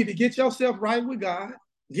 You need to get yourself right with God,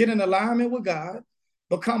 get in alignment with God,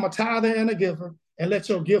 become a tither and a giver, and let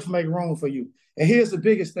your gift make room for you. And here's the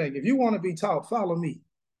biggest thing. If you want to be taught, follow me.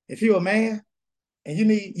 If you're a man and you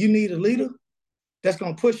need a leader that's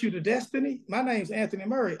going to push you to destiny, my name's Anthony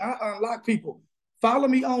Murray. I unlock people. Follow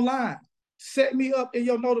me online. Set me up in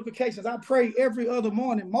your notifications. I pray every other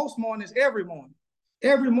morning, most mornings, every morning.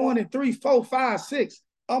 Every morning, 3, 4, 5, 6.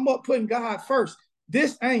 I'm up putting God first.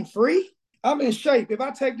 This ain't free. I'm in shape. If I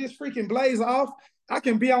take this freaking blazer off, I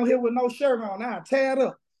can be on here with no shirt on. Now, tear it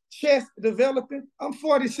up. Chest developing. I'm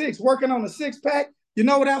 46, working on a 6-pack. You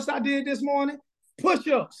know what else I did this morning?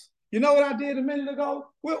 Push-ups. You know what I did a minute ago?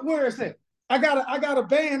 Where is it? I got a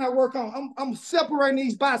band I work on. I'm separating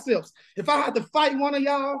these biceps. If I had to fight one of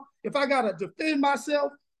y'all, if I got to defend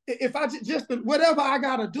myself, if I just whatever I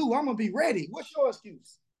got to do, I'm going to be ready. What's your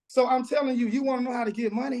excuse? So I'm telling you, you want to know how to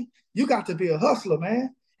get money? You got to be a hustler,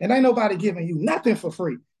 man. And ain't nobody giving you nothing for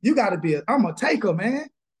free. You got to be I'm a taker, man.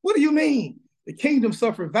 What do you mean? The kingdom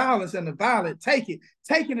suffered violence and the violent take it.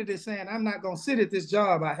 Taking it is saying, I'm not going to sit at this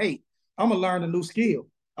job I hate. I'm going to learn a new skill.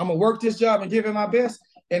 I'm going to work this job and give it my best.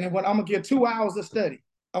 And then when I'm going to get 2 hours of study,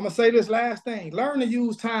 I'm going to say this last thing. Learn to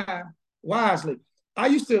use time wisely.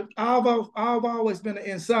 I've always been an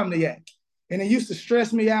insomniac. And it used to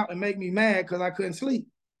stress me out and make me mad because I couldn't sleep.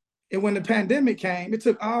 And when the pandemic came, it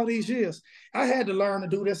took all these years. I had to learn to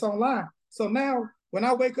do this online. So now when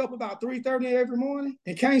I wake up about 3:30 every morning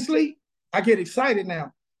and can't sleep, I get excited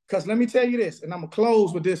now. Because let me tell you this, and I'm going to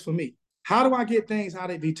close with this for me. How do I get things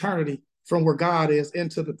out of eternity from where God is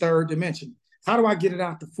into the third dimension? How do I get it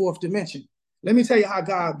out the fourth dimension? Let me tell you how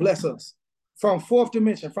God bless us. From fourth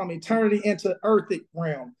dimension, from eternity into earthly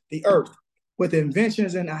realm, the earth, with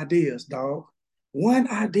inventions and ideas, dog. One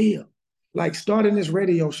idea. Like starting this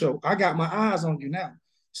radio show. I got my eyes on you now.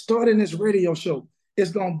 Starting this radio show.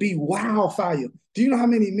 It's going to be wildfire. Do you know how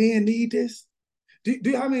many men need this? Do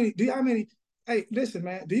you know how many, hey, listen,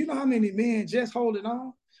 man, do you know how many men just holding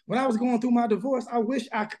on? When I was going through my divorce, I wish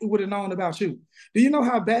I would have known about you. Do you know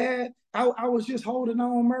how bad I was just holding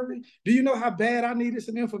on, Murray? Do you know how bad I needed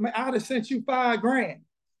some information? I'd have sent you $5,000.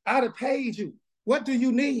 I'd have paid you. What do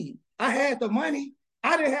you need? I had the money.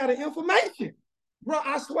 I didn't have the information. Bro,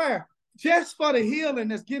 I swear, just for the healing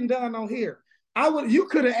that's getting done on here, you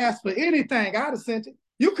could have asked for anything. I'd have sent it.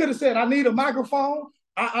 You could have said, I need a microphone.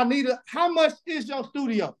 I need how much is your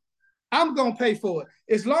studio? I'm going to pay for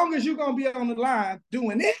it. As long as you're going to be on the line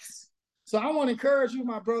doing this. So I want to encourage you,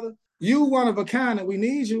 my brother. You one of a kind and we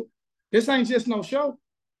need you. This ain't just no show.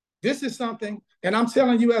 This is something, and I'm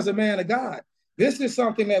telling you as a man of God, this is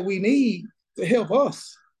something that we need to help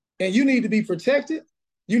us. And you need to be protected.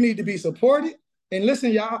 You need to be supported. And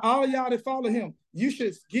listen, y'all, all of y'all that follow him, you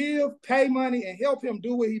should give, pay money, and help him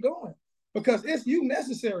do what he's doing. Because it's you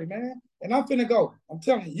necessary, man. And I'm finna go. I'm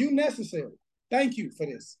telling you necessary. Thank you for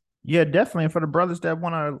this. Yeah, definitely. And for the brothers that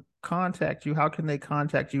want to contact you, how can they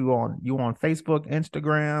contact you on Facebook,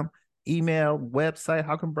 Instagram, email, website?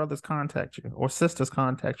 How can brothers contact you or sisters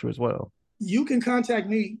contact you as well? You can contact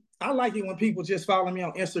me. I like it when people just follow me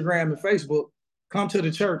on Instagram and Facebook, come to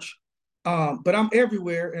the church. But I'm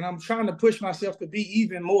everywhere and I'm trying to push myself to be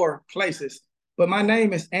even more places. But my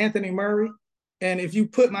name is Anthony Murray. And if you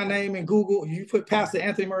put my name in Google, you put Pastor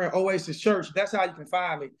Anthony Murray at Oasis Church, that's how you can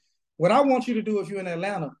find me. What I want you to do if you're in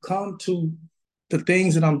Atlanta, come to the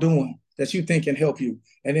things that I'm doing that you think can help you.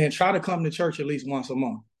 And then try to come to church at least once a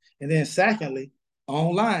month. And then secondly,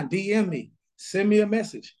 online, DM me, send me a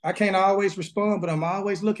message. I can't always respond, but I'm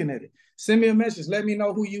always looking at it. Send me a message. Let me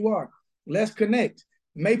know who you are. Let's connect.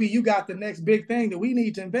 Maybe you got the next big thing that we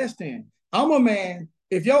need to invest in. I'm a man.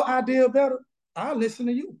 If your idea better, I'll listen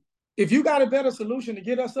to you. If you got a better solution to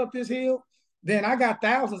get us up this hill, then I got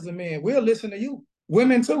thousands of men. We'll listen to you.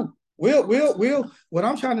 Women too. We'll. What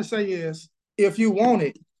I'm trying to say is, if you want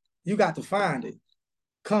it, you got to find it.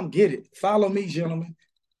 Come get it. Follow me, gentlemen.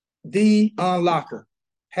 The Unlocker.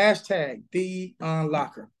 Hashtag The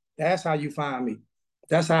Unlocker. That's how you find me.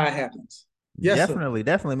 That's how it happens. Yes, definitely,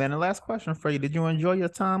 man. And last question for you. Did you enjoy your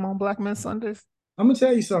time on Black Men Sundays? I'm going to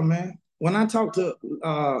tell you something, man. When I talk to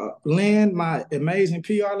Lynn, my amazing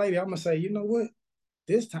PR lady, I'm going to say, you know what?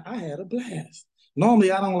 This time I had a blast.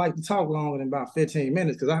 Normally, I don't like to talk longer than about 15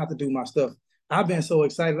 minutes because I have to do my stuff. I've been so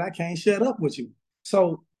excited, I can't shut up with you.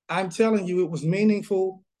 So I'm telling you, it was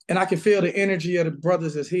meaningful, and I can feel the energy of the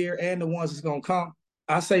brothers that's here and the ones that's going to come.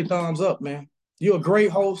 I say thumbs up, man. You're a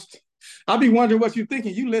great host. I'll be wondering what you're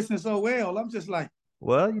thinking. You listen so well. I'm just like,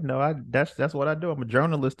 well, that's what I do. I'm a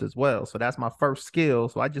journalist as well. So that's my first skill.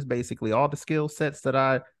 So I just basically all the skill sets that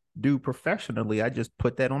I do professionally, I just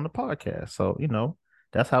put that on the podcast. So,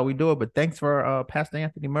 that's how we do it. But thanks for Pastor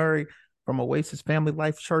Anthony Murray from Oasis Family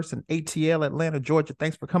Life Church in ATL, Atlanta, Georgia.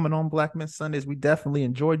 Thanks for coming on Black Men Sundays. We definitely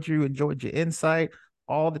enjoyed your insight,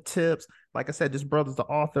 all the tips. Like I said, this brother's the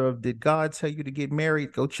author of Did God Tell You to Get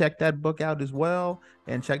Married? Go check that book out as well,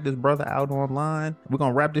 and check this brother out online. We're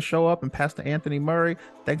going to wrap this show up. And Pastor Anthony Murray,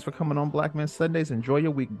 thanks for coming on Black Men Sundays. Enjoy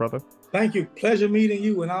your week, brother. Thank you. Pleasure meeting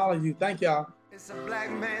you and all of you. Thank y'all. It's a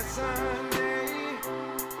Black Man Sunday.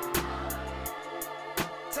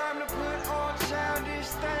 Time to put all childish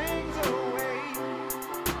things away.